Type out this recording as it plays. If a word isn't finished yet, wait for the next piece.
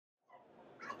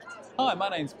Hi, my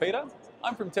name's Peter.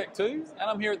 I'm from Tech2 and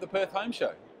I'm here at the Perth Home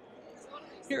Show.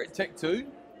 Here at Tech2,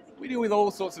 we deal with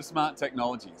all sorts of smart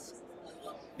technologies.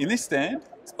 In this stand,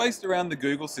 it's based around the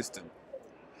Google system.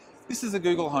 This is a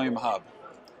Google Home Hub.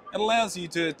 It allows you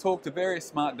to talk to various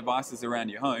smart devices around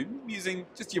your home using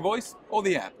just your voice or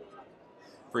the app.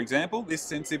 For example, this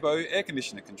Sensibo air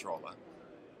conditioner controller.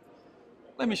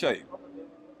 Let me show you.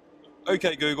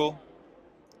 OK Google,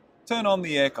 turn on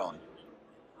the aircon.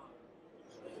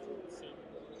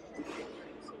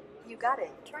 You got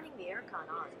it. Turning the aircon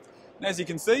on. And as you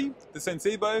can see, the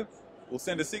Sensibo will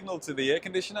send a signal to the air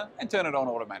conditioner and turn it on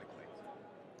automatically.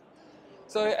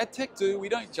 So at Tech2, we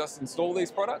don't just install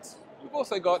these products, we've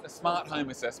also got a smart home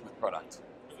assessment product.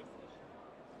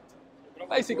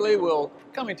 Basically, we'll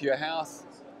come into your house,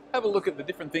 have a look at the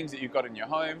different things that you've got in your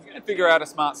home and figure out a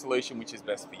smart solution which is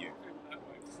best for you.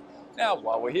 Now,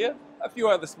 while we're here, a few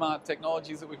other smart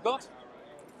technologies that we've got.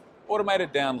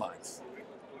 Automated downlights.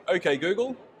 OK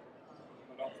Google,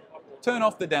 turn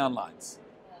off the downlights.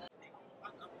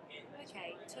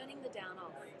 Okay, turning the down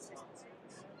off.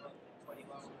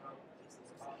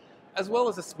 As well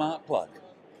as a smart plug.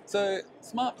 So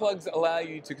smart plugs allow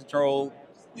you to control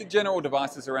your general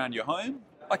devices around your home,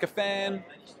 like a fan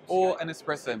or an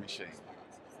espresso machine.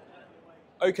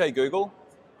 OK Google,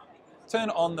 turn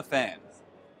on the fan.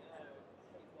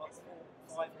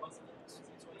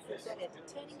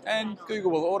 And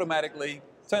Google will automatically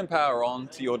turn power on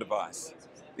to your device.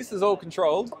 This is all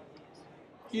controlled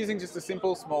using just a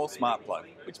simple small smart plug,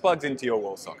 which plugs into your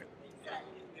wall socket.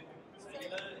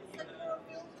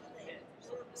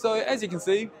 So as you can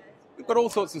see, we've got all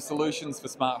sorts of solutions for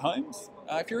smart homes.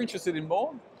 If you're interested in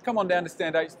more, come on down to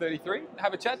stand H33 and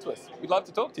have a chat to us. We'd love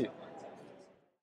to talk to you.